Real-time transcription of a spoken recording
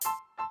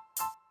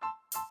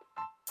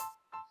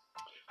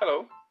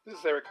Hello, this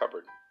is Eric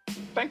Hubbard.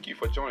 Thank you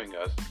for joining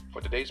us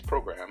for today's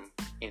program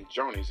in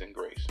Journeys in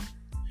Grace.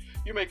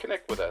 You may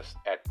connect with us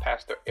at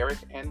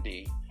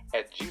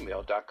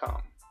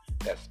pastorericand@gmail.com.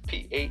 That's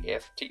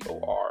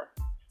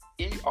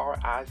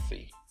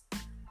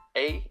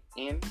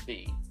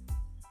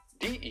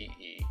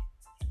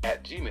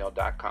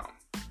PastorEricAndDee@gmail.com.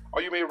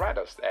 Or you may write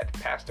us at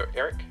Pastor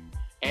Eric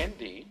and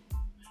D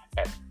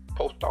at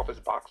Post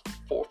Office Box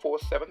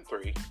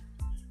 4473,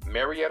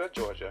 Marietta,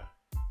 Georgia,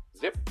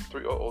 zip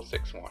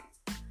 30061.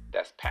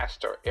 That's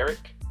Pastor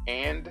Eric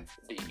and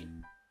D,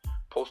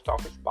 Post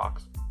Office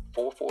Box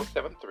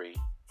 4473,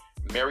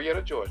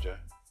 Marietta, Georgia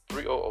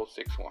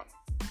 30061.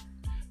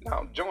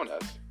 Now join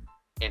us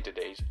in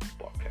today's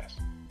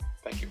broadcast.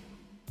 Thank you.